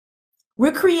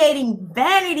We're creating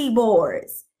vanity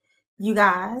boards, you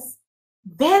guys.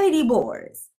 Vanity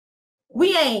boards.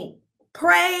 We ain't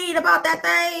prayed about that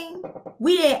thing.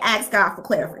 We ain't asked God for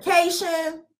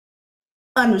clarification,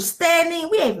 understanding.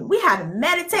 We haven't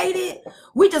meditated.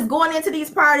 We just going into these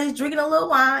parties drinking a little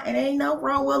wine, and ain't nothing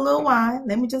wrong with a little wine.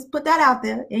 Let me just put that out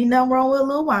there. Ain't nothing wrong with a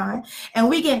little wine. And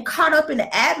we get caught up in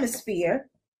the atmosphere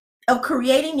of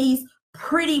creating these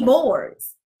pretty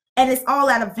boards, and it's all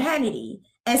out of vanity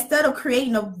instead of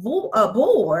creating a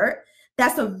board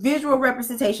that's a visual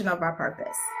representation of our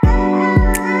purpose.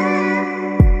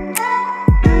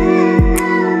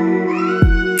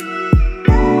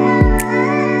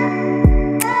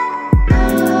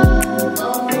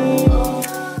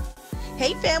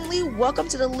 Hey family, welcome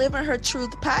to the Living Her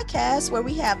Truth podcast, where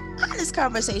we have honest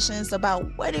conversations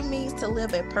about what it means to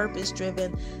live a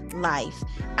purpose-driven life.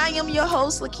 I am your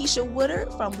host, LaKitia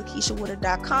Woodard from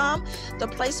LaKitiaWoodard.com, the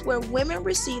place where women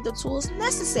receive the tools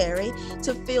necessary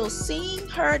to feel seen,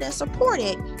 heard, and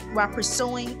supported while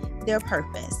pursuing their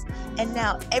purpose. And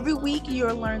now every week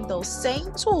you'll learn those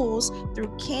same tools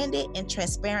through candid and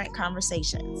transparent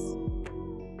conversations.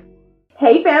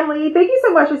 Hey family, thank you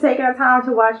so much for taking the time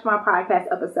to watch my podcast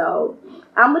episode.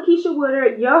 I'm LaKitia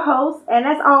Woodard, your host, and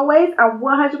as always, I'm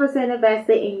 100%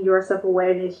 invested in your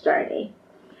self-awareness journey.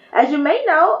 As you may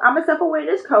know, I'm a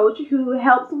self-awareness coach who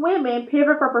helps women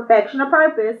pivot from perfection to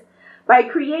purpose by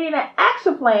creating an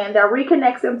action plan that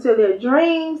reconnects them to their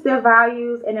dreams, their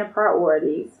values, and their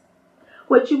priorities.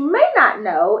 What you may not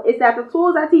know is that the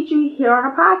tools I teach you here on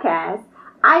the podcast,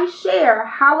 I share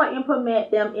how I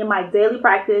implement them in my daily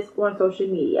practice on social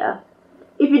media.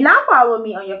 If you're not following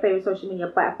me on your favorite social media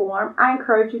platform, I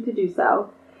encourage you to do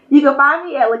so. You can find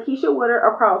me at LaKitia Woodard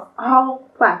across all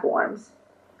platforms.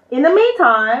 In the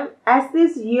meantime, as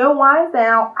this year winds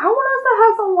down, I want us to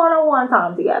have some one-on-one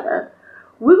time together.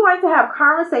 We're going to have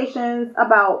conversations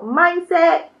about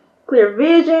mindset, clear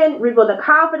vision, rebuilding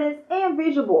confidence, and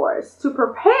vision boards to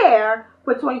prepare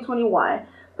for 2021.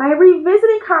 By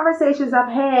revisiting conversations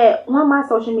I've had on my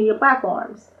social media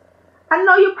platforms. I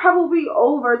know you're probably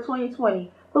over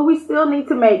 2020, but we still need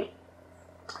to make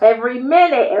every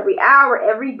minute, every hour,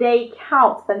 every day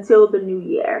count until the new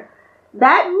year.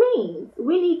 That means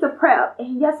we need to prep.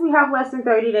 And yes, we have less than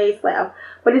 30 days left,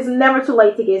 but it's never too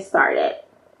late to get started.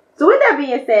 So with that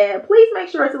being said, please make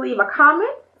sure to leave a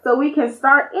comment so we can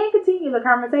start and continue the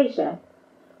conversation.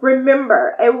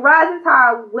 Remember, a rising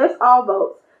tide lifts all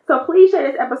boats. So please share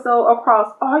this episode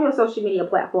across all your social media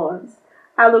platforms.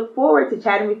 I look forward to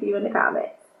chatting with you in the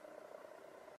comments.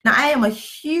 Now, I am a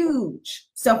huge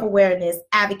self-awareness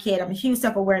advocate. I'm a huge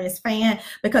self-awareness fan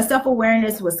because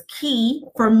self-awareness was key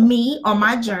for me on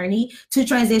my journey to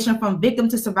transition from victim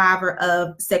to survivor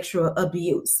of sexual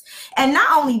abuse. And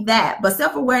not only that, but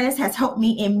self-awareness has helped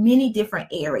me in many different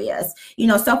areas. You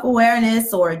know,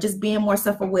 self-awareness or just being more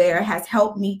self-aware has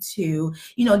helped me to,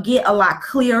 get a lot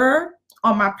clearer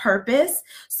on my purpose.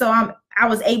 So I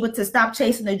was able to stop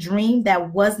chasing a dream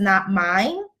that was not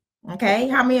mine. Okay.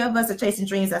 How many of us are chasing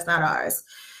dreams that's not ours?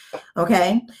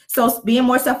 Okay. So being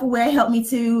more self-aware helped me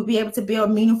to be able to build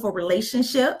meaningful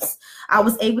relationships. I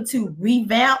was able to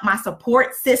revamp my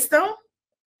support system.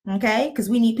 Okay. Because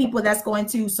we need people that's going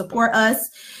to support us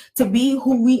to be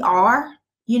who we are,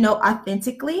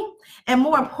 authentically. And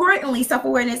more importantly,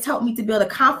 self-awareness helped me to build a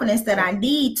confidence that I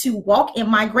need to walk in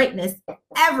my greatness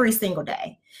every single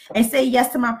day and say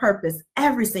yes to my purpose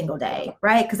every single day,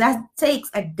 right? Because that takes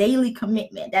a daily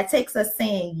commitment. That takes us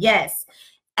saying yes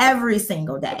every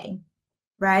single day,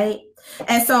 right?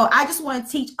 And so I just want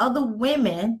to teach other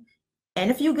women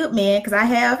and a few good men, because I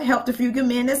have helped a few good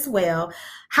men as well,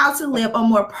 how to live a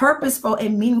more purposeful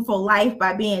and meaningful life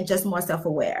by being just more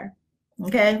self-aware,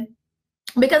 okay?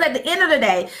 Because at the end of the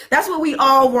day, that's what we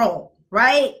all want,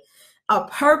 right? A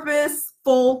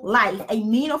purposeful life, a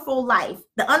meaningful life.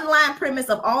 The underlying premise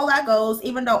of all our goals,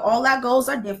 even though all our goals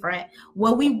are different,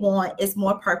 what we want is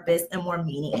more purpose and more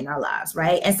meaning in our lives,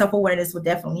 right? And self-awareness will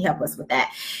definitely help us with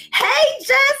that. Hey,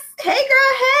 Jess. Hey,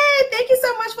 girl. Hey, thank you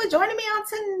so much for joining me on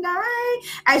tonight.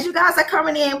 As you guys are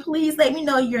coming in, please let me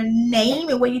know your name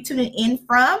and where you're tuning in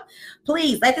from.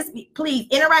 Please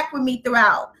interact with me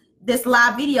throughout this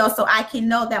live video so I can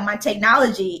know that my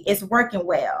technology is working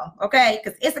well, okay?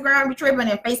 Because Instagram be tripping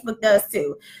and Facebook does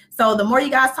too. So the more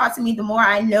you guys talk to me, the more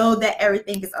I know that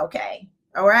everything is okay,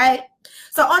 all right?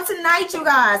 So on tonight, you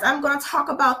guys, I'm going to talk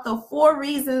about the 4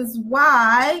 reasons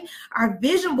why our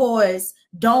vision boards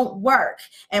don't work.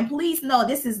 And please know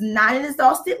this is not an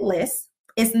exhaustive list.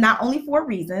 It's not only 4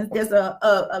 reasons. There's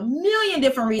a million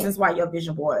different reasons why your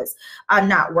vision boards are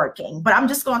not working. But I'm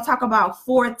just going to talk about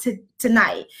 4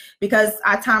 tonight because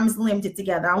our time is limited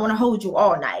together. I want to hold you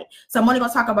all night. So I'm only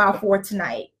going to talk about 4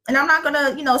 tonight. And I'm not going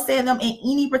to, say them in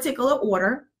any particular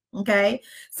order. Okay,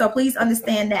 so please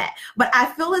understand that. But I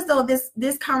feel as though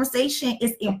this conversation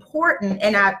is important,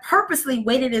 and I purposely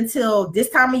waited until this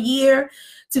time of year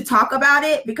to talk about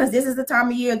it because this is the time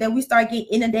of year that we start getting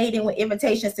inundated with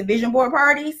invitations to vision board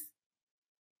parties.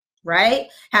 Right?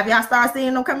 Have y'all started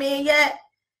seeing them come in yet?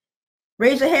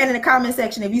 Raise your hand in the comment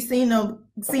section if you've seen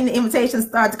the invitations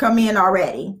start to come in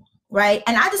already. Right?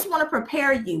 And I just want to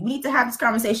prepare you. We need to have this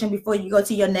conversation before you go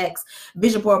to your next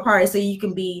vision board party so you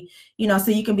can be,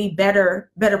 better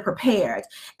prepared.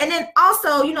 And then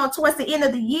also, towards the end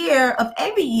of the year of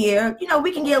every year,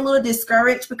 we can get a little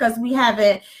discouraged because we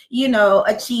haven't,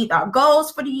 achieved our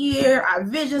goals for the year. Our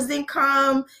visions didn't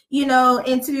come,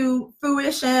 into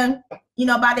fruition,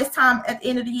 by this time at the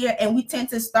end of the year. And we tend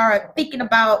to start thinking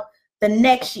about the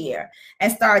next year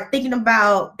and start thinking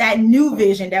about that new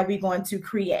vision that we're going to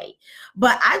create.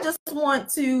 But I just want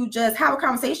to just have a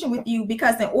conversation with you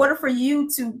because in order for you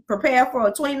to prepare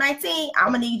for 2019,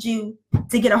 I'm gonna need you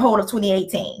to get a hold of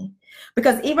 2018.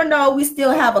 Because even though we still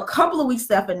have a couple of weeks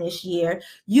left in this year,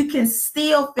 you can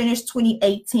still finish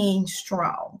 2018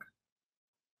 strong.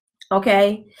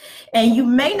 Okay, and you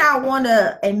may not want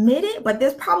to admit it, but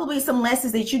there's probably some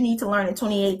lessons that you need to learn in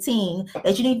 2018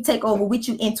 that you need to take over with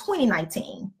you in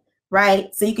 2019,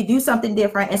 right? So you could do something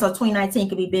different, and so 2019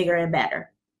 could be bigger and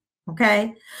better.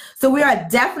 Okay, so we are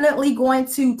definitely going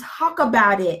to talk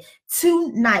about it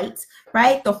tonight,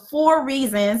 right? The 4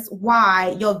 reasons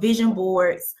why your vision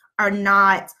boards are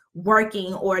not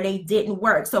working or they didn't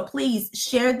work. So please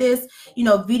share this,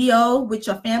 video with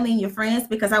your family and your friends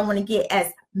because I want to get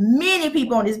as many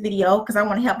people on this video because I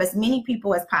want to help as many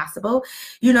people as possible.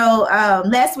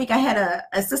 Last week I had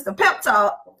a sister pep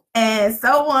talk and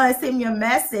someone sent me a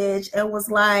message and was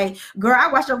like, girl,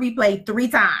 I watched your replay 3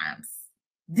 times.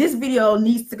 This video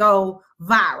needs to go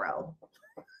viral.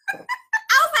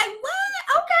 I was like,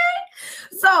 what?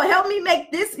 Okay. So help me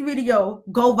make this video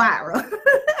go viral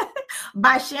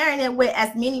by sharing it with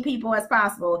as many people as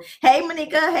possible. Hey,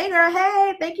 Monica. Hey, girl.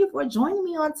 Hey, thank you for joining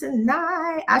me on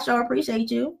tonight. I sure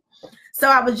appreciate you. So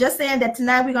I was just saying that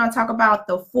tonight we're going to talk about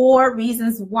the 4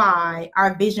 reasons why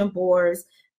our vision boards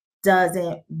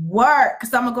doesn't work.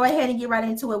 So I'm going to go ahead and get right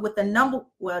into it with the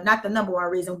not the number 1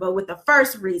 reason, but with the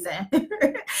first reason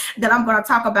that I'm going to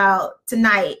talk about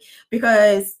tonight,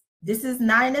 because this is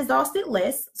not an exhaustive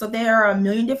list. So there are a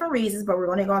million different reasons, but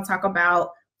we're only going to talk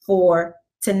about 4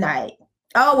 tonight.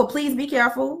 Oh, well, please be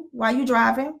careful while you're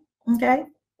driving. Okay.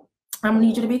 I'm gonna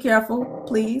need you to be careful,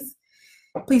 please.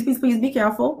 Please, please, please be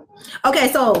careful.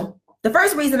 Okay, so the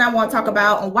first reason I want to talk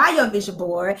about on why your vision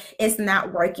board is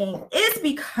not working is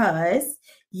because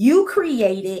you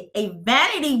created a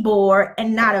vanity board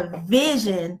and not a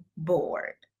vision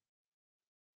board.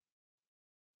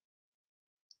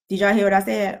 Did y'all hear what I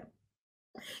said?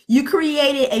 You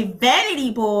created a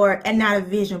vanity board and not a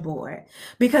vision board,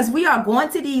 because we are going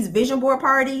to these vision board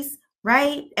parties,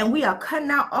 right? And we are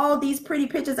cutting out all these pretty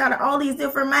pictures out of all these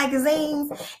different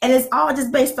magazines, and it's all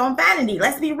just based on vanity.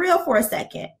 Let's be real for a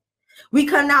second. We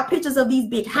cutting out pictures of these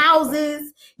big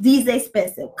houses, these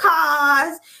expensive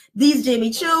cars, these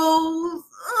Jimmy Choos.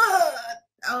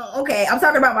 Okay, I'm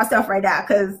talking about myself right now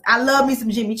because I love me some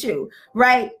Jimmy Choo,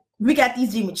 right? We got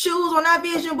these Jimmy Choos on our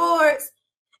vision boards.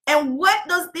 And what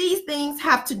does these things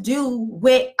have to do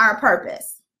with our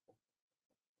purpose?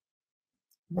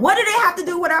 What do they have to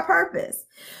do with our purpose?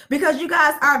 Because you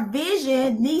guys, our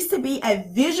vision needs to be a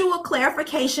visual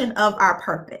clarification of our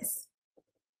purpose.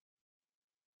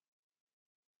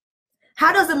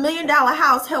 How does $1 million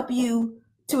house help you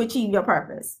to achieve your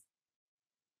purpose?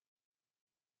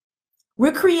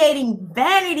 We're creating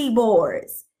vanity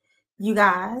boards, you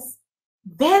guys.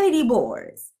 Vanity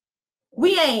boards.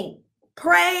 We ain't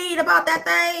prayed about that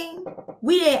thing.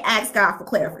 We ain't asked God for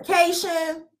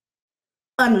clarification,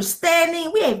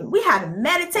 understanding. We haven't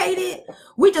meditated.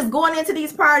 We just going into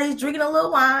these parties drinking a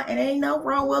little wine, and ain't nothing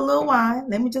wrong with a little wine.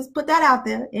 Let me just put that out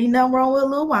there. Ain't nothing wrong with a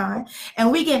little wine.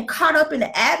 And we getting caught up in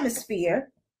the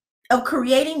atmosphere of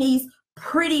creating these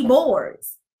pretty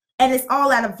boards, and it's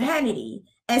all out of vanity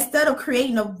instead of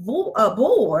creating a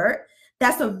board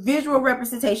that's a visual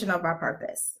representation of our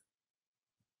purpose.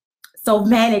 So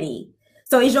vanity.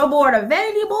 So is your board a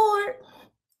vanity board,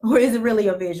 or is it really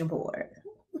a vision board?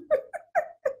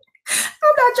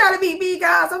 I'm not trying to be me,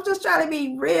 guys. I'm just trying to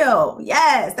be real.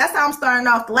 Yes, that's how I'm starting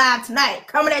off the live tonight,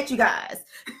 coming at you guys.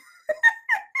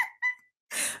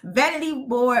 Vanity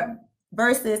board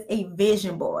versus a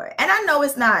vision board. And I know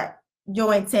it's not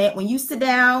your intent when you sit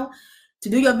down to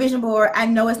do your vision board. I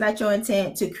know it's not your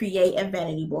intent to create a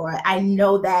vanity board. I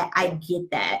know that. I get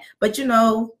that. But you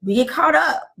know, we get caught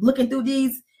up looking through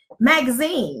these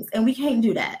magazines and we can't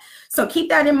do that. So keep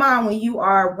that in mind when you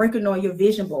are working on your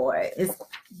vision board. Is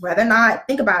whether or not,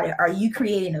 think about it, are you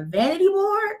creating a vanity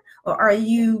board or are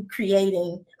you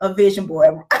creating a vision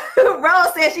board?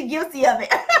 Rose says she's guilty of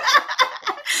it.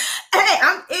 Hey,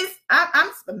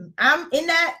 I'm in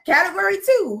that category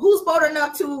too. Who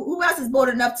else is bold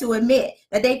enough to admit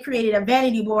that they created a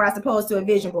vanity board as opposed to a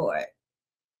vision board?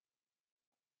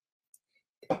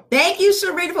 Thank you,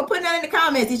 Sharita, for putting that in the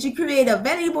comments. Did you create a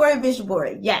vanity board or vision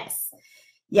board? Yes.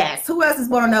 Yes. Who else is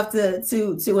bold enough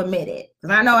to admit it?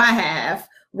 Because I know I have.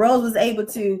 Rose was able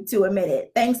to admit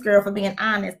it. Thanks, girl, for being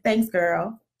honest. Thanks,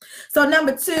 girl. So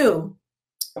number 2,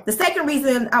 the second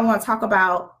reason I want to talk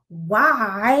about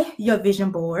why your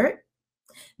vision board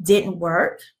didn't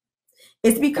work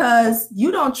is because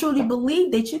you don't truly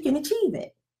believe that you can achieve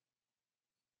it.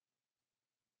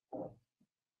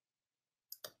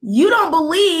 You don't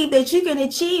believe that you can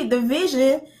achieve the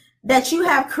vision that you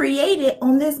have created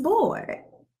on this board.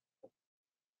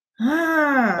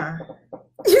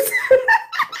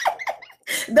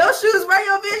 Those shoes were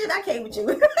your vision. I came with you.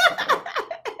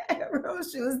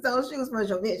 Those shoes were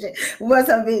your vision. What's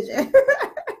her vision?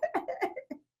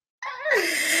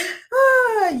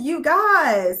 You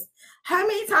guys, how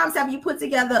many times have you put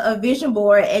together a vision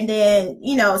board and then,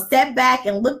 you know, stepped back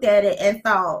and looked at it and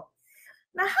thought,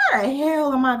 now how the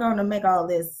hell am I going to make all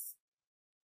this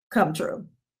come true?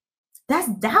 That's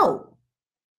doubt.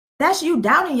 That's you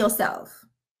doubting yourself.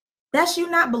 That's you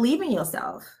not believing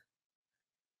yourself.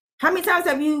 How many times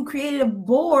have you created a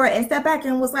board and stepped back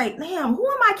and was like, damn, who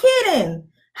am I kidding?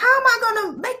 How am I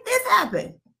going to make this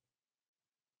happen?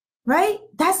 Right?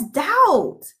 That's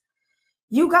doubt.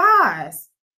 You guys,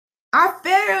 our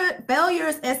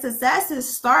failures and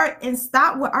successes start and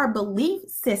stop with our belief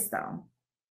system.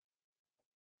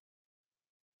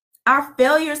 Our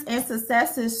failures and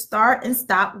successes start and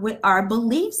stop with our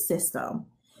belief system.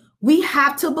 We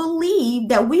have to believe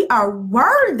that we are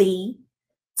worthy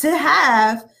to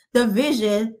have the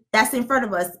vision that's in front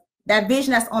of us, that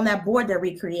vision that's on that board that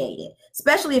we created,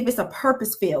 especially if it's a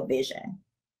purpose-filled vision,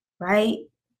 right?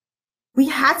 We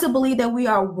have to believe that we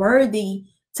are worthy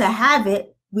to have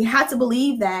it. We have to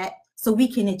believe that so we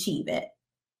can achieve it.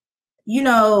 You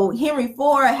know, Henry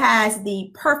Ford has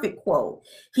the perfect quote.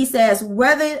 He says,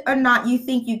 whether or not you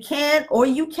think you can or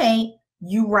you can't,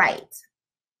 you're right.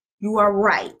 You are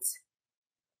right.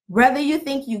 Whether you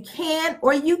think you can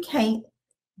or you can't,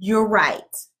 you're right.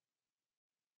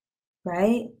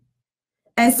 Right?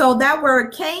 And so that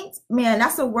word can't, man,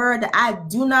 that's a word that I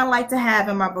do not like to have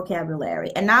in my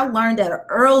vocabulary. And I learned at an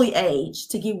early age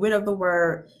to get rid of the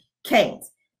word can't.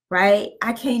 Right?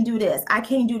 I can't do this. I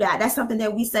can't do that. That's something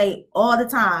that we say all the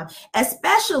time,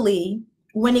 especially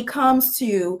when it comes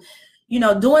to, you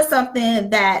know, doing something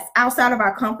that's outside of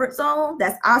our comfort zone,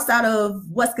 that's outside of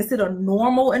what's considered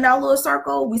normal in our little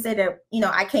circle. We say that, you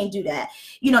know, I can't do that.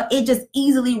 You know, it just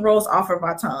easily rolls off of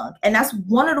our tongue. And that's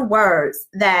one of the words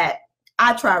that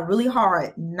I try really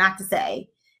hard not to say,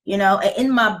 you know. And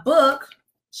in my book,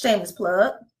 shameless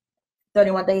plug,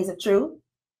 31 Days of Truth,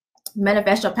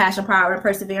 Manifest Your Passion, Power, and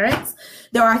Perseverance.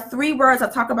 There are 3 words I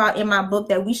talk about in my book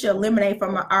that we should eliminate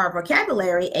from our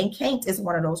vocabulary, and can't is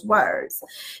one of those words.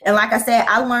 And like I said,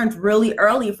 I learned really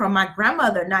early from my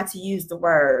grandmother not to use the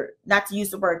word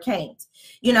can't.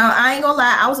 You know, I ain't gonna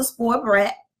lie, I was a spoiled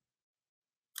brat.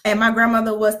 And my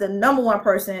grandmother was the #1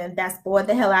 person that spoiled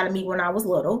the hell out of me when I was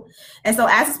little. And so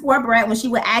as a spoiled brat, when she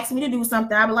would ask me to do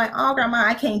something, I'd be like, oh, grandma,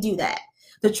 I can't do that.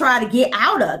 To try to get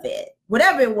out of it.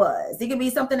 Whatever it was. It could be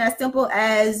something as simple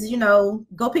as, you know,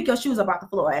 go pick your shoes up off the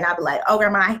floor. And I'd be like, oh,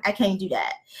 grandma, I can't do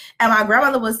that. And my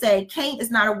grandmother would say, can't is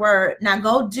not a word. Now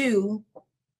go do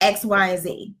X, Y, and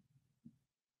Z.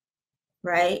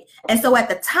 Right? And so at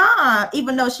the time,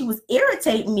 even though she was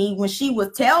irritating me when she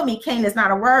would tell me can't is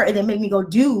not a word and then make me go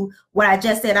do what I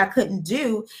just said I couldn't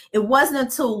do, it wasn't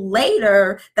until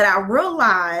later that I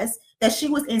realized that she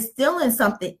was instilling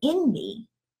something in me.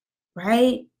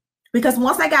 Right? Because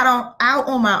once I got out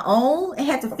on my own and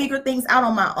had to figure things out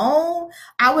on my own,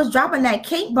 I was dropping that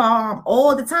cake bomb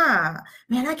all the time.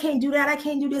 Man, I can't do that. I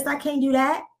can't do this. I can't do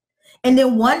that. And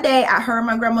then one day I heard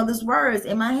my grandmother's words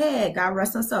in my head, God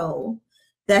rest her soul,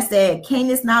 that said, can't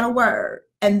is not a word.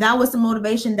 And that was the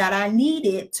motivation that I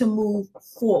needed to move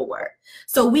forward.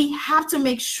 So we have to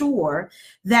make sure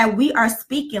that we are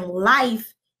speaking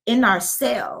life in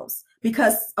ourselves.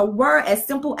 because a word as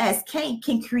simple as can't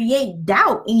can create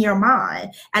doubt in your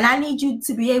mind. And I need you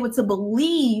to be able to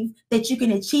believe that you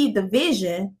can achieve the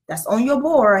vision that's on your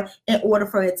board in order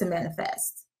for it to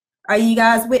manifest. Are you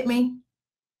guys with me?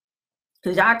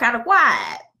 Because y'all kind of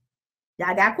quiet.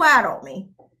 Y'all got quiet on me.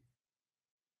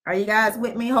 Are you guys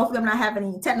with me? Hopefully I'm not having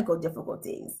any technical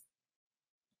difficulties.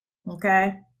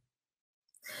 Okay.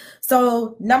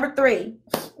 So number 3,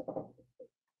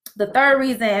 the third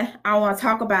reason I want to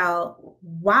talk about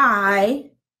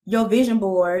why your vision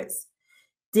boards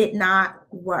did not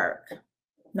work.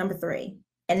 Number 3.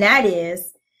 And that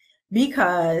is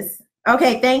because,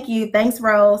 okay, thank you. Thanks,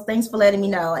 Rose. Thanks for letting me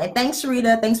know. And thanks,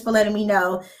 Sharita. Thanks for letting me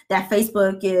know that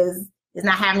Facebook is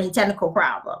not having any technical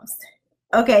problems.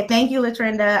 Okay, thank you,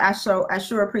 Latrinda. I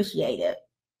sure appreciate it.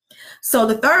 So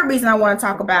the third reason I want to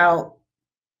talk about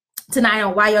tonight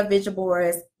on why your vision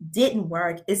boards didn't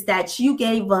work is that you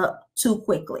gave up too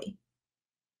quickly.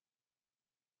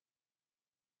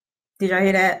 Did y'all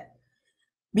hear that?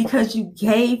 Because you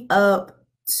gave up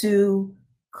too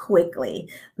quickly.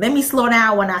 Let me slow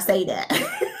down when I say that.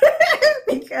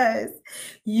 Because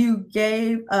you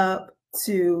gave up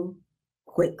too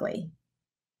quickly,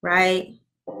 right?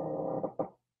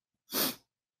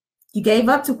 You gave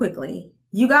up too quickly.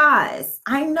 You guys,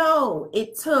 I know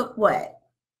it took what?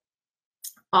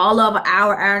 All of an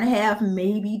hour, hour and a half,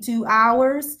 maybe 2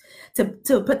 hours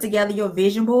to put together your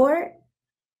vision board.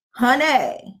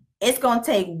 Honey, it's going to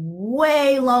take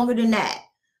way longer than that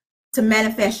to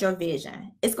manifest your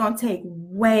vision. It's going to take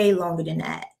way longer than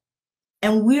that.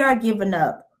 And we are giving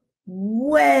up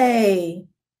way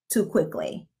too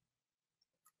quickly.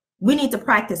 We need to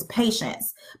practice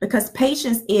patience because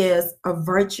patience is a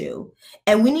virtue.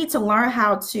 And we need to learn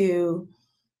how to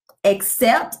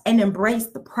accept and embrace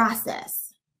the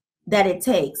process that it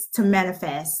takes to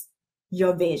manifest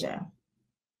your vision.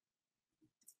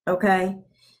 Okay.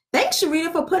 Thanks,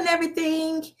 Sharita, for putting that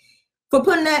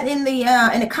in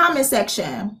the comment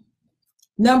section.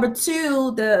 Number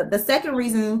 2, the second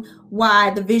reason why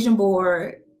the vision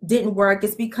board didn't work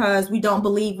is because we don't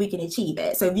believe we can achieve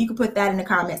it. So if you could put that in the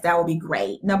comments, that would be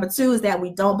great. Number 2 is that we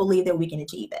don't believe that we can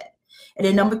achieve it. And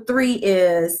then number 3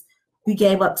 is we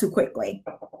gave up too quickly,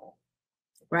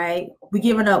 right? We're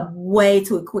giving up way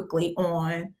too quickly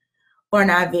on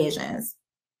our visions,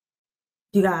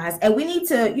 you guys. And we need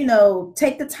to,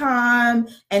 take the time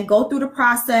and go through the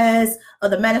process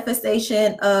of the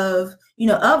manifestation of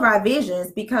our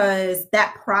visions, because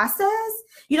that process,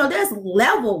 there's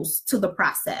levels to the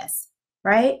process,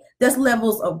 right? There's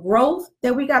levels of growth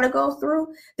that we got to go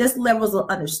through. There's levels of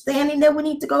understanding that we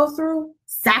need to go through,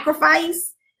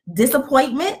 sacrifice,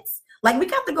 disappointments. Like, we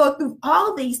got to go through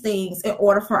all these things in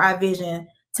order for our vision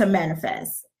to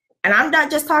manifest. And I'm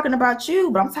not just talking about you,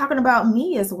 but I'm talking about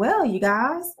me as well, you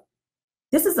guys.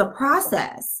 This is a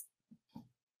process.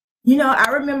 I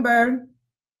remember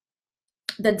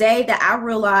the day that I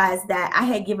realized that I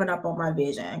had given up on my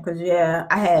vision, because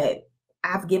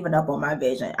I've given up on my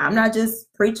vision. I'm not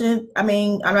just preaching.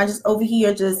 I'm not just over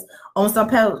here just on some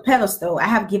pedestal. I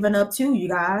have given up too, you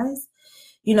guys.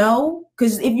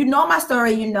 Because if you know my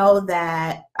story, you know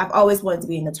that I've always wanted to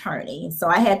be an attorney. So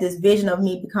I had this vision of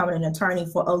me becoming an attorney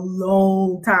for a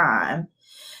long time.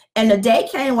 And the day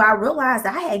came where I realized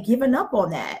I had given up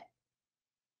on that.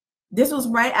 This was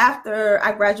right after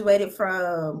I graduated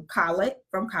from college.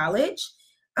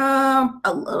 A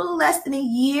little less than a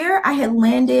year, I had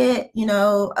landed,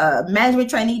 a management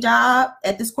trainee job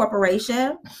at this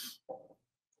corporation,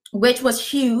 which was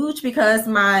huge because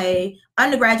my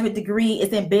undergraduate degree is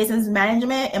in business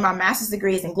management and my master's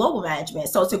degree is in global management.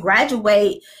 So to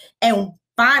graduate and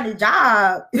find a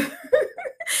job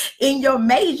in your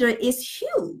major is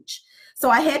huge. So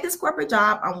I had this corporate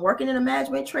job. I'm working in a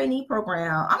management trainee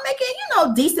program. I'm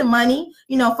making, decent money,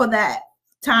 for that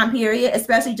time period,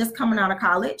 especially just coming out of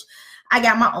college. I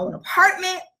got my own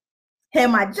apartment,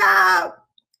 had my job.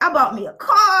 I bought me a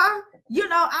car.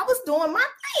 I was doing my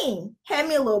thing. Had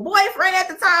me a little boyfriend at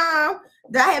the time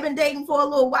that I had been dating for a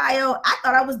little while. I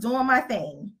thought I was doing my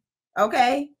thing.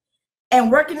 Okay.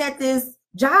 And working at this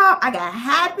job, I got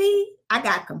happy, I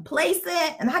got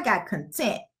complacent, and I got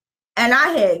content. And I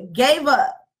had gave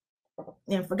up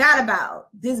and forgot about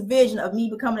this vision of me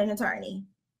becoming an attorney.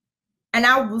 And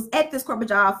I was at this corporate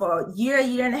job for a year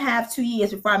and a half, 2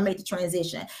 years before I made the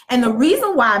transition. And the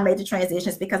reason why I made the transition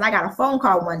is because I got a phone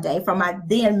call one day from my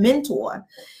then mentor.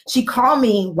 She called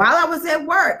me while I was at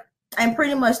work and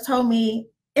pretty much told me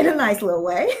in a nice little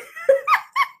way,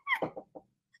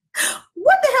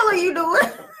 what the hell are you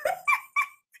doing?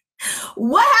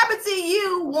 What happened to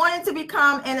you wanting to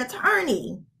become an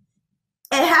attorney?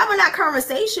 And having that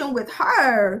conversation with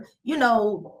her, you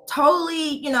know,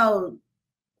 totally, you know,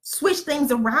 switch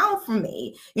things around for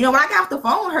me. You know, when I got off the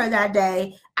phone with her that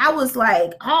day, I was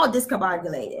like all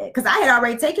discombobulated because I had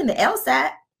already taken the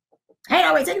LSAT.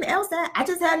 I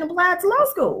just hadn't applied to law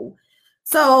school.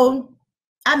 So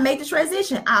I made the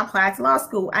transition. I applied to law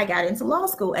school. I got into law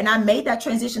school, and I made that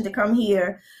transition to come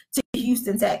here to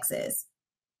Houston, Texas,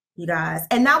 you guys.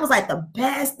 And that was like the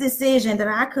best decision that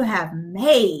I could have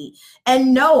made.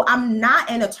 And no, I'm not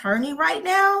an attorney right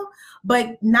now,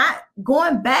 but not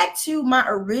going back to my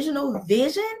original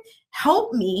vision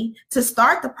helped me to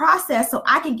start the process so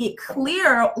I can get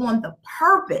clear on the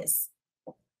purpose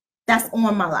that's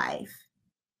on my life,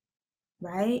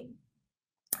 right?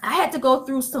 I had to go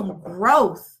through some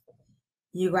growth,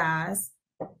 you guys.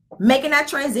 Making that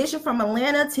transition from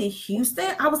Atlanta to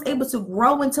Houston, I was able to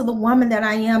grow into the woman that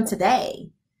I am today.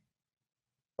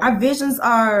 Our visions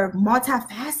are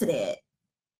multifaceted.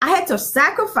 I had to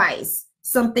sacrifice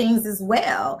some things as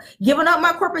well. Giving up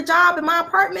my corporate job in my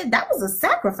apartment, that was a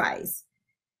sacrifice.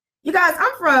 You guys,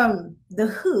 I'm from the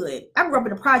hood. I grew up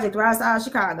in a project right outside of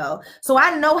Chicago. So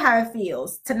I know how it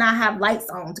feels to not have lights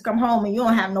on, to come home and you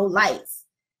don't have no lights,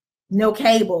 no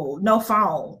cable, no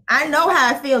phone. I know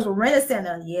how it feels with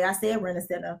Rent-A-Center. Yeah, I said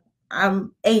Rent-A-Center.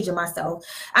 I'm aging myself.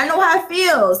 I know how it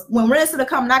feels when Rent-A-Center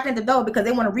come knocking at the door because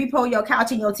they want to repo your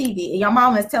couch and your TV and your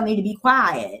mama is telling you to be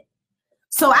quiet.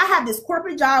 So I have this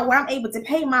corporate job where I'm able to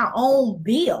pay my own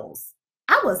bills.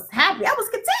 I was happy. I was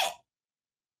content.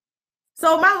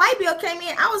 So my light bill came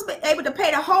in, I was able to pay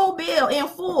the whole bill in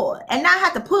full and not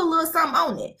have to put a little something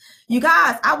on it. You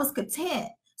guys, I was content.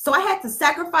 So I had to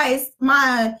sacrifice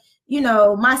my, you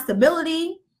know, my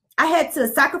stability. I had to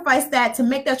sacrifice that to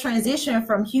make that transition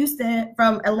from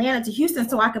Atlanta to Houston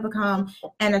so I could become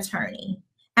an attorney.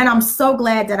 And I'm so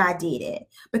glad that I did it,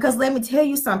 because let me tell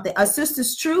you something, a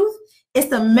sister's truth is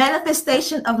the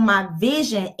manifestation of my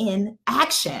vision in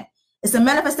action. It's a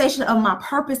manifestation of my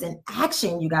purpose in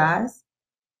action, you guys.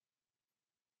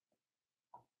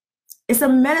 It's a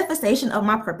manifestation of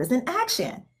my purpose in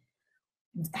action.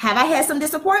 Have I had some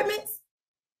disappointments?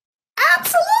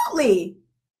 Absolutely.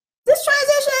 This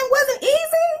transition wasn't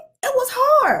easy. It was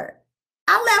hard.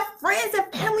 I left friends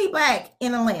and family back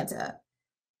in Atlanta.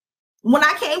 When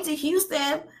I came to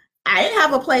Houston, I didn't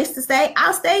have a place to stay.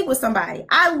 I stayed with somebody.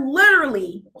 I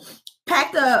literally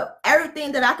packed up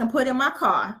everything that I can put in my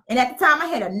car. And at the time, I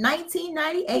had a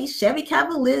 1998 Chevy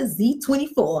Cavalier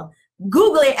Z24.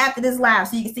 Google it after this live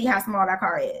so you can see how small that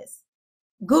car is.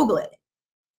 Google it.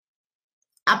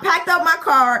 I packed up my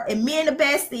car and me and the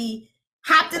bestie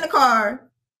hopped in the car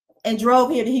and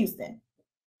drove here to Houston.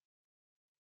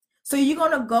 So you're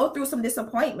going to go through some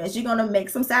disappointments. You're going to make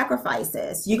some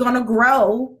sacrifices. You're going to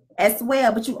grow as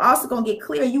well, but you also going to get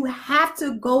clear. You have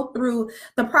to go through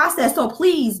the process. So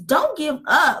please don't give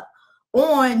up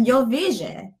on your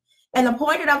vision. And the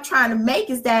point that I'm trying to make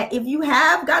is that if you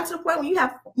have gotten to the point where you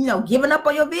have, you know, given up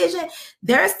on your vision,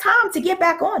 there's time to get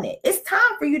back on it. It's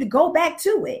time for you to go back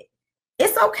to it.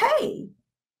 It's okay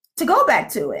to go back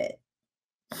to it.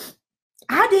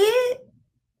 I did.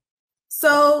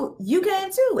 So you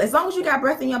can too. As long as you got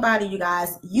breath in your body, you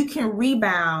guys, you can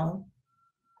rebound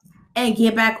and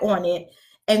get back on it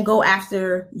and go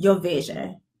after your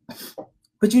vision.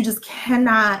 But you just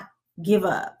cannot give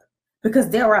up, because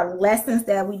there are lessons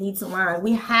that we need to learn.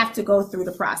 We have to go through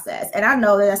the process. And I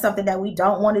know that that's something that we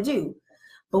don't want to do,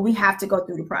 but we have to go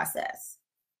through the process.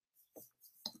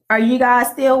 Are you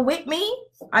guys still with me?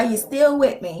 Are you still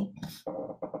with me?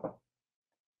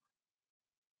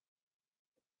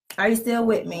 Are you still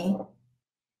with me?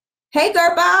 Hey,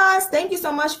 Gerbaz, thank you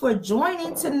so much for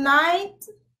joining tonight.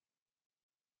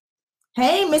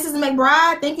 Hey, Mrs.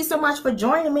 McBride, thank you so much for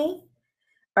joining me.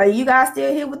 Are you guys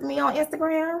still here with me on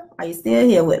Instagram? Are you still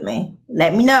here with me?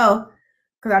 Let me know,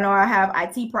 because I know I have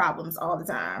IT problems all the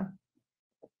time.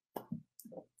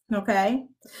 Okay.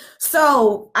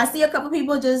 So I see a couple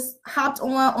people just hopped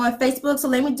on Facebook. So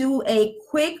let me do a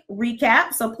quick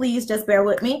recap. So please just bear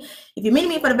with me. If you're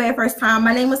meeting me for the very first time,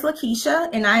 my name is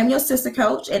LaKitia, and I am your sister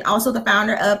coach and also the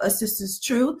founder of A Sister's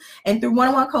Truth. And through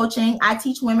one-on-one coaching, I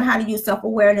teach women how to use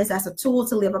self-awareness as a tool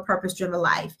to live a purpose-driven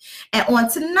life. And on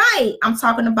tonight, I'm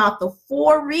talking about the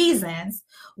 4 reasons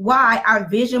why our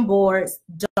vision boards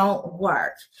don't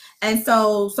work. And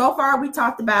so far we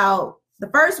talked about the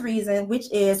first reason, which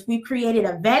is we created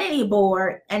a vanity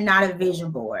board and not a vision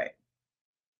board.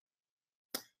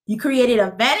 You created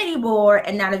a vanity board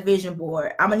and not a vision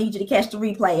board. I'm gonna need you to catch the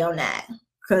replay on that,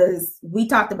 because we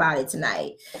talked about it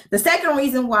tonight. The second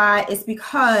reason why is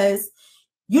because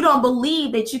you don't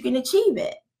believe that you can achieve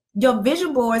it. Your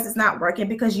vision boards is not working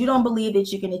because you don't believe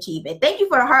that you can achieve it. Thank you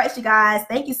for the hearts, you guys.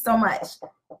 Thank you so much.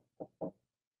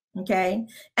 Okay.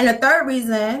 And the third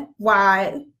reason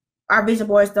why our vision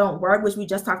boards don't work, which we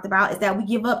just talked about, is that we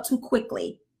give up too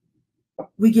quickly.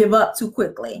 We give up too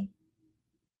quickly.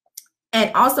 And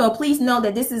also, please know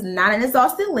that this is not an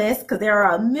exhaustive list because there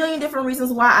are a million different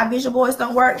reasons why our vision boards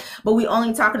don't work, but we're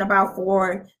only talking about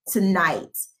 4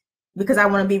 tonight because I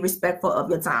want to be respectful of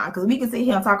your time, because we can sit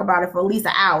here and talk about it for at least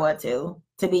an hour or two,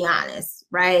 to be honest,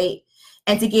 right?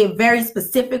 And to get very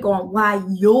specific on why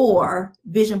your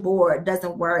vision board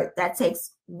doesn't work, that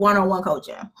takes one-on-one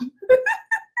coaching.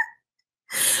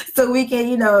 So we can,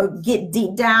 you know, get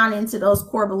deep down into those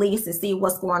core beliefs and see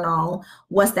what's going on.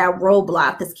 What's that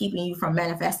roadblock that's keeping you from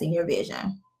manifesting your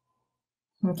vision?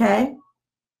 Okay.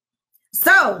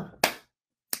 So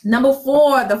number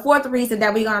 4, the fourth reason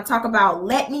that we're going to talk about,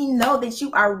 let me know that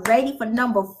you are ready for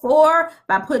number 4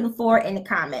 by putting 4 in the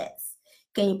comments.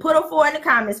 Can you put a 4 in the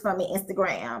comments for me,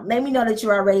 Instagram? Let me know that you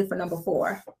are ready for number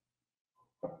 4.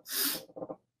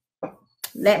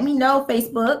 Let me know,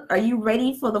 Facebook. Are you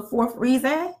ready for the 4th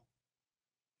reason?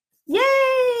 Yay!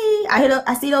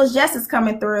 I see those yeses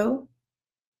coming through.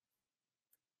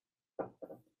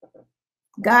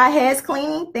 God has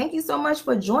cleaning. Thank you so much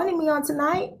for joining me on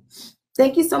tonight.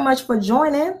 Thank you so much for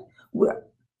joining.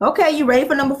 Okay, you ready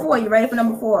for number 4? You ready for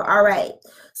number 4? All right.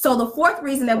 So the 4th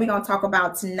reason that we're going to talk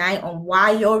about tonight on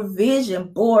why your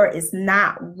vision board is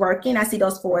not working. I see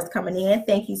those 4s coming in.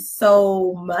 Thank you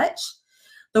so much.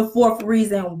 The 4th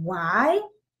reason why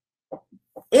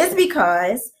is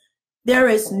because there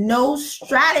is no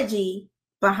strategy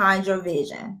behind your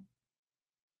vision.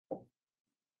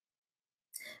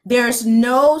 There's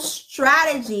no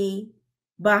strategy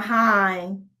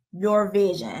behind your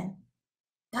vision.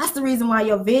 That's the reason why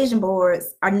your vision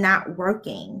boards are not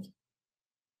working.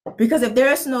 Because if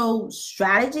there's no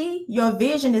strategy, your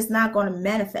vision is not going to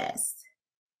manifest.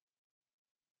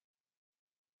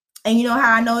 And you know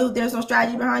how I know there's no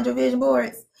strategy behind your vision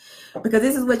boards? Because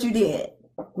this is what you did.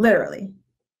 Literally.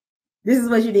 This is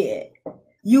what you did.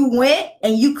 You went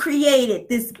and you created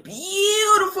this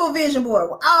beautiful vision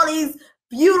board with all these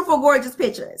beautiful, gorgeous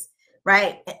pictures,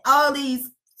 right? And all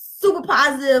these super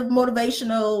positive,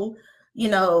 motivational, you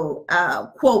know,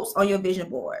 quotes on your vision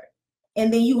board.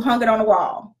 And then you hung it on the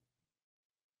wall.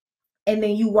 And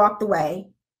then you walked away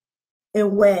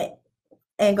and went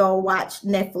and go watch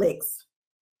Netflix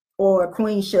or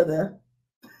Queen Sugar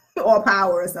or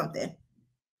Power or something.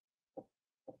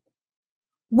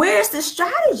 Where's the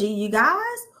strategy, you guys?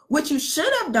 What you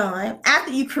should have done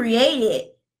after you created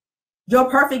your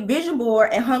perfect vision board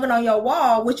and hung it on your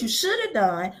wall, what you should have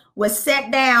done was sat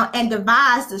down and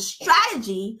devised a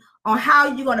strategy on how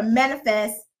you're going to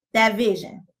manifest that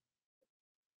vision.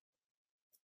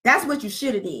 That's what you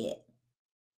should have did.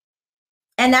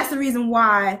 And that's the reason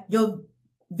why your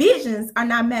visions are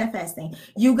not manifesting.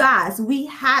 You guys, we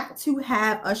have to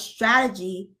have a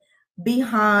strategy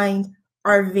behind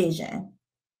our vision.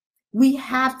 We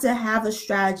have to have a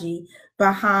strategy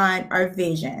behind our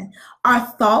vision. Our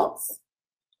thoughts,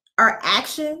 our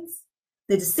actions,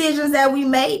 the decisions that we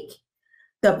make,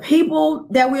 the people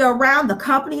that we're around, the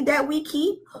company that we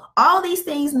keep, all these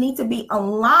things need to be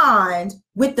aligned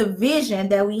with the vision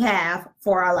that we have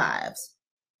for our lives.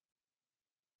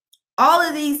 All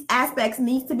of these aspects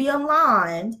need to be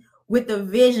aligned with the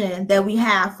vision that we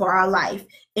have for our life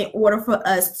in order for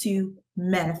us to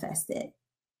manifest it.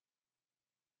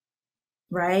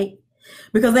 Right?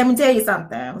 Because let me tell you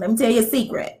something. Let me tell you a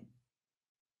secret.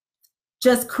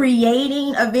 Just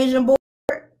creating a vision board,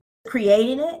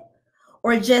 creating it,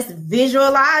 or just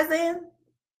visualizing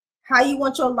how you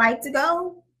want your life to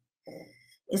go,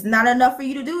 it's not enough for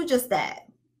you to do just that.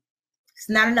 It's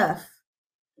not enough.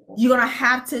 You're going to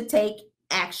have to take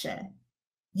action.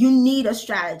 You need a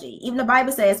strategy. Even the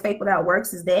Bible says faith without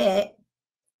works is dead.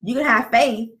 You can have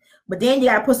faith, but then you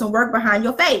got to put some work behind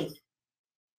your faith.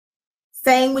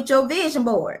 Same with your vision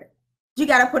board. You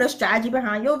got to put a strategy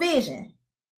behind your vision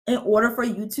in order for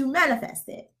you to manifest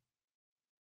it.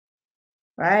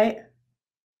 Right?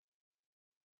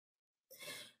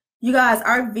 You guys,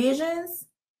 our visions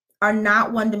are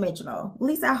not one-dimensional. At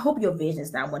least I hope your vision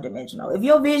is not one-dimensional. If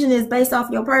your vision is based off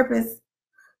your purpose,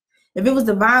 if it was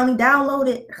divinely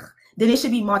downloaded, then it should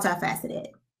be multifaceted,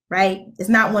 right? It's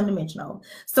not one-dimensional.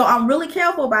 So I'm really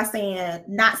careful by saying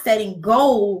not setting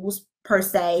goals per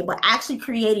se, but actually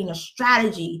creating a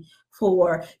strategy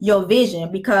for your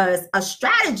vision, because a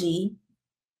strategy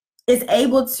is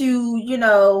able to, you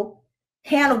know,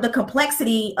 handle the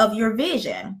complexity of your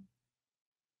vision.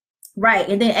 Right.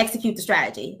 And then execute the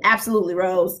strategy. Absolutely,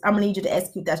 Rose. I'm going to need you to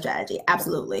execute that strategy.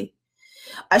 Absolutely.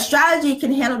 A strategy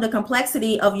can handle the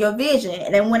complexity of your vision.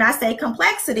 And then when I say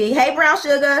complexity, hey, Brown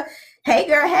Sugar, hey,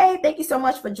 girl, hey, thank you so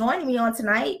much for joining me on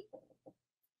tonight.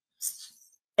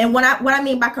 And what I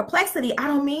mean by complexity, I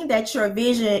don't mean that your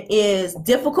vision is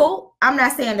difficult. I'm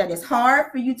not saying that it's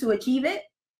hard for you to achieve it.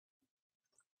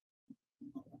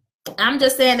 I'm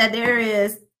just saying that there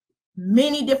is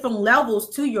many different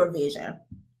levels to your vision,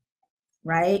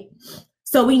 right?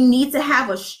 So we need to have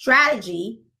a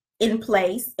strategy in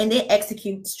place and then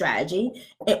execute strategy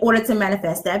in order to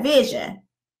manifest that vision,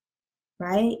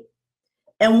 right?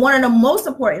 And one of the most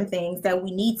important things that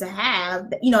we need to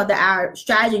have, you know, that our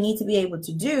strategy needs to be able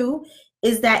to do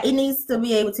is that it needs to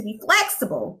be able to be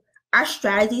flexible. Our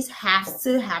strategies have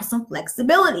to have some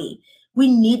flexibility. We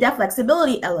need that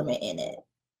flexibility element in it,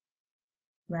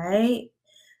 right?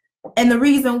 And the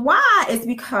reason why is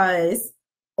because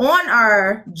on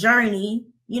our journey,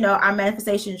 you know, our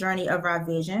manifestation journey of our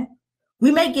vision,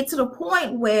 we may get to the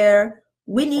point where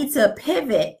we need to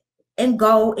pivot and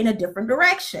go in a different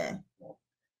direction.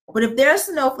 But if there's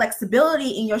no flexibility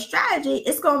in your strategy,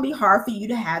 it's going to be hard for you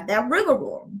to have that wiggle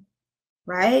room,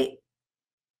 right?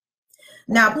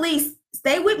 Now, please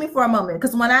stay with me for a moment,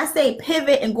 because when I say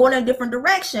pivot and go in a different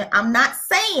direction, I'm not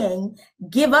saying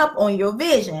give up on your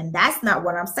vision. That's not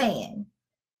what I'm saying.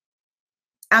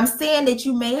 I'm saying that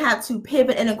you may have to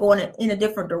pivot and go in a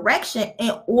different direction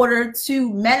in order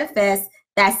to manifest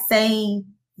that same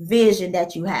vision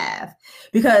that you have.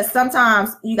 Because sometimes,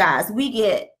 you guys, we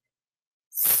get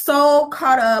so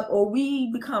caught up, or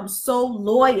we become so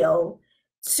loyal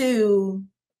to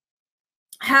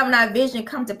having our vision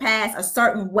come to pass a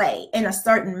certain way, in a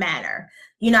certain manner.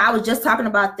 You know, I was just talking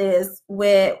about this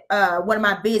with one of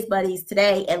my biz buddies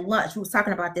today at lunch. We was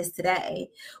talking about this today.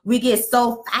 We get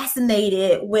so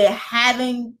fascinated with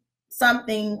having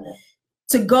something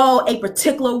to go a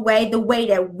particular way, the way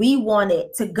that we want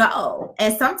it to go.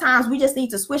 And sometimes we just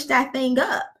need to switch that thing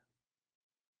up,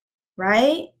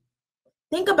 right?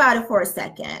 Think about it for a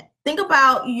second. Think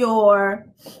about your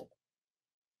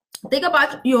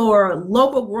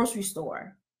local grocery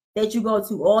store that you go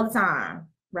to all the time,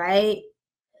 right?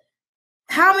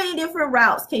 How many different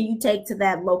routes can you take to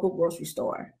that local grocery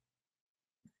store?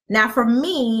 Now, for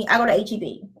me, I go to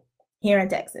H-E-B here in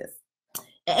Texas.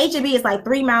 And H-E-B is like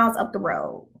 3 miles up the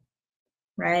road,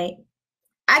 right?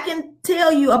 I can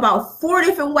tell you about 4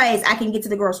 different ways I can get to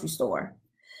the grocery store.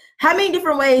 How many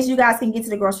different ways you guys can get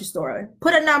to the grocery store?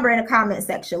 Put a number in the comment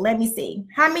section. Let me see.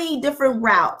 How many different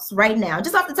routes right now,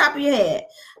 just off the top of your head,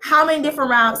 how many different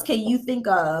routes can you think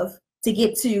of to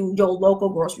get to your local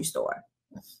grocery store?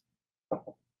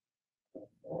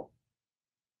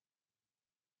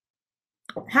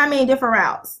 How many different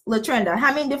routes? LaTrenda,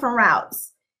 how many different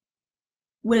routes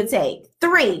would it take?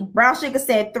 3. Brown Sugar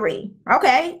said 3.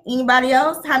 Okay. Anybody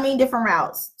else? How many different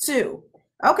routes? 2.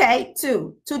 Okay,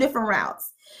 2 different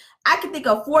routes. I can think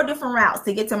of 4 different routes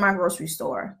to get to my grocery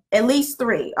store. At least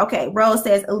 3. Okay, Rose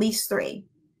says at least 3,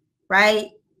 right?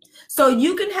 So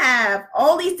you can have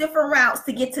all these different routes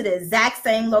to get to the exact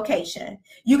same location.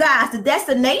 You guys, the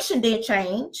destination didn't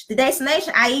change. The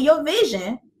destination, i.e. your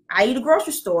vision, i.e. the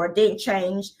grocery store, didn't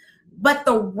change, but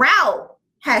the route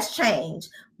has changed.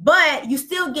 But you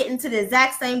still get into the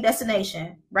exact same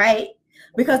destination, right?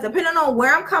 Because depending on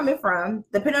where I'm coming from,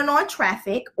 depending on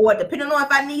traffic, or depending on if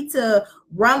I need to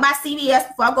run by CVS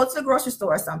before I go to the grocery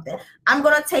store or something, I'm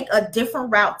going to take a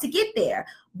different route to get there.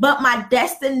 But my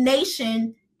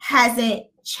destination hasn't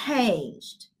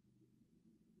changed.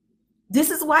 This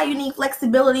is why you need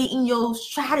flexibility in your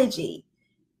strategy,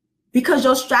 because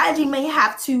your strategy may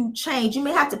have to change. You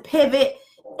may have to pivot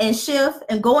and shift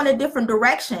and go in a different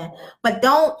direction, but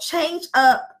don't change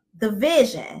up the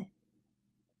vision.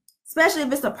 Especially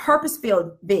if it's a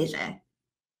purpose-filled vision,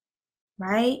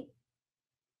 right?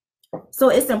 So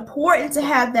it's important to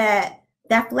have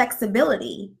that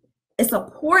flexibility. It's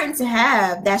important to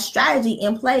have that strategy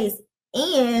in place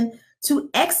and to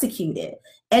execute it,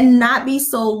 and not be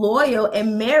so loyal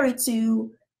and married to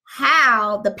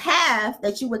how the path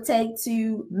that you would take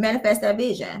to manifest that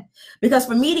vision. Because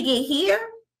for me to get here,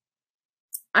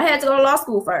 I had to go to law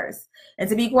school first. And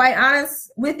to be quite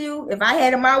honest with you, if I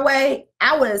had it my way,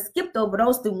 I would have skipped over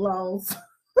those student loans.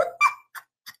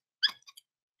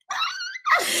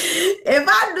 If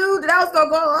I knew that I was going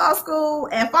to go to law school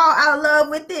and fall out of love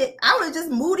with it, I would have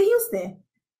just moved to Houston,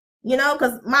 you know,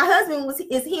 because my husband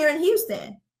is here in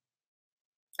Houston.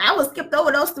 I would have skipped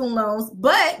over those student loans.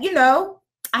 But, you know,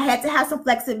 I had to have some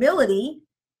flexibility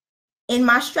in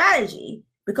my strategy,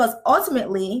 because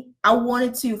ultimately I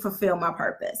wanted to fulfill my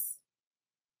purpose,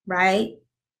 right?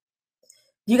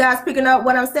 You guys picking up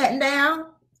what I'm setting down?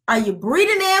 Are you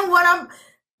breathing in what I'm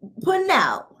putting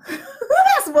out?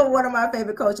 what one of my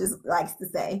favorite coaches likes to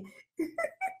say.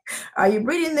 Are you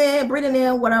breathing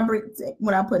in what I'm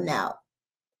putting out?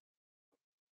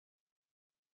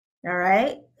 All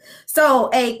right. So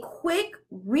a quick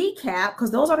recap,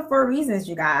 because those are the 4 reasons,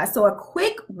 you guys. So a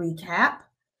quick recap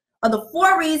of the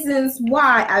 4 reasons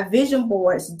why our vision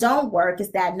boards don't work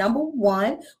is that number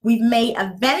 1, we've made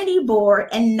a vanity board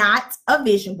and not a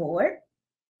vision board.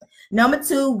 Number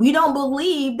 2, we don't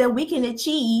believe that we can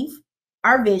achieve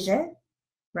our vision,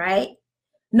 right?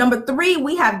 Number 3,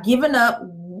 we have given up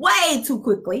way too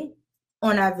quickly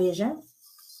on our vision.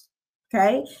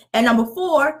 Okay. And number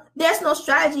 4, there's no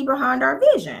strategy behind our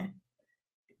vision.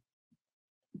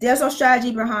 There's no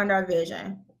strategy behind our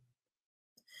vision.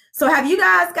 So have you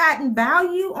guys gotten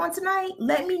value on tonight?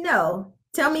 Let me know.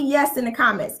 Tell me yes in the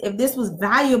comments if this was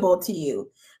valuable to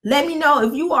you. Let me know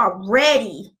if you are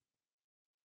ready.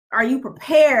 Are you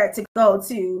prepared to go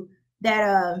to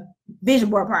that vision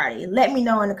board party? Let me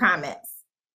know in the comments.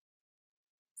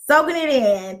 Soaking it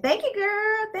in. Thank you,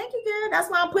 girl. Thank you, girl. That's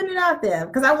why I'm putting it out there,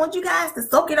 because I want you guys to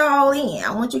soak it all in.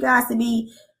 I want you guys to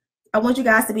be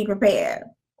prepared.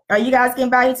 Are you guys getting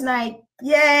value tonight?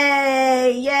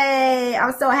 Yay! Yay!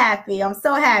 I'm so happy. I'm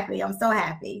so happy. I'm so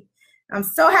happy. I'm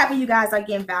so happy you guys are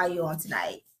getting value on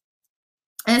tonight.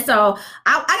 And so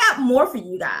I got more for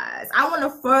you guys. I want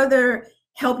to further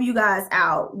help you guys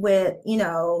out with,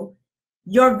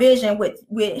 your vision,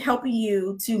 with helping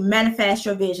you to manifest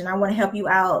your vision. I want to help you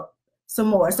out some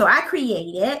more. So I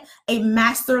created a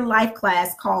master life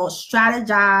class called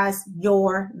Strategize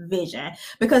Your Vision,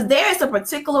 because there is a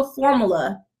particular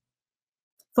formula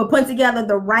for putting together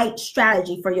the right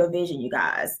strategy for your vision, you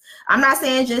guys. I'm not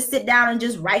saying just sit down and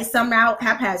just write something out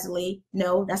haphazardly.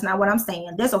 No, that's not what I'm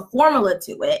saying. There's a formula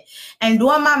to it. And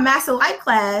during my master life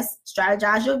class,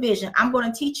 Strategize Your Vision, I'm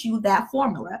going to teach you that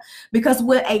formula, because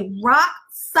with a rock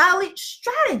solid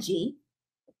strategy,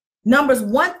 numbers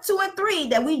 1, 2, and 3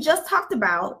 that we just talked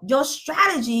about, your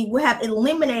strategy would have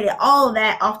eliminated all of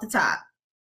that off the top.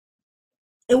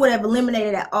 It would have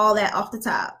eliminated all that off the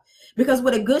top. Because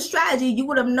with a good strategy, you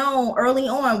would have known early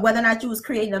on whether or not you was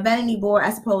creating a vanity board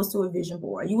as opposed to a vision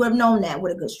board. You would have known that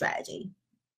with a good strategy,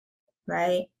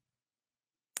 right?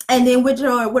 And then with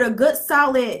a good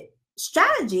solid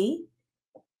strategy,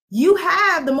 you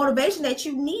have the motivation that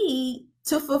you need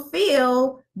to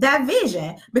fulfill that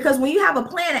vision. Because when you have a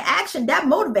plan of action, that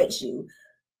motivates you,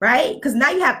 right? Because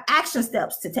now you have action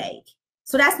steps to take.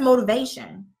 So that's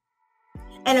motivation.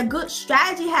 And a good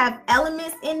strategy have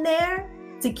elements in there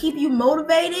to keep you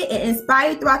motivated and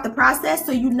inspired throughout the process,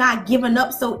 so you're not giving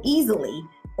up so easily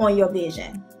on your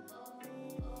vision.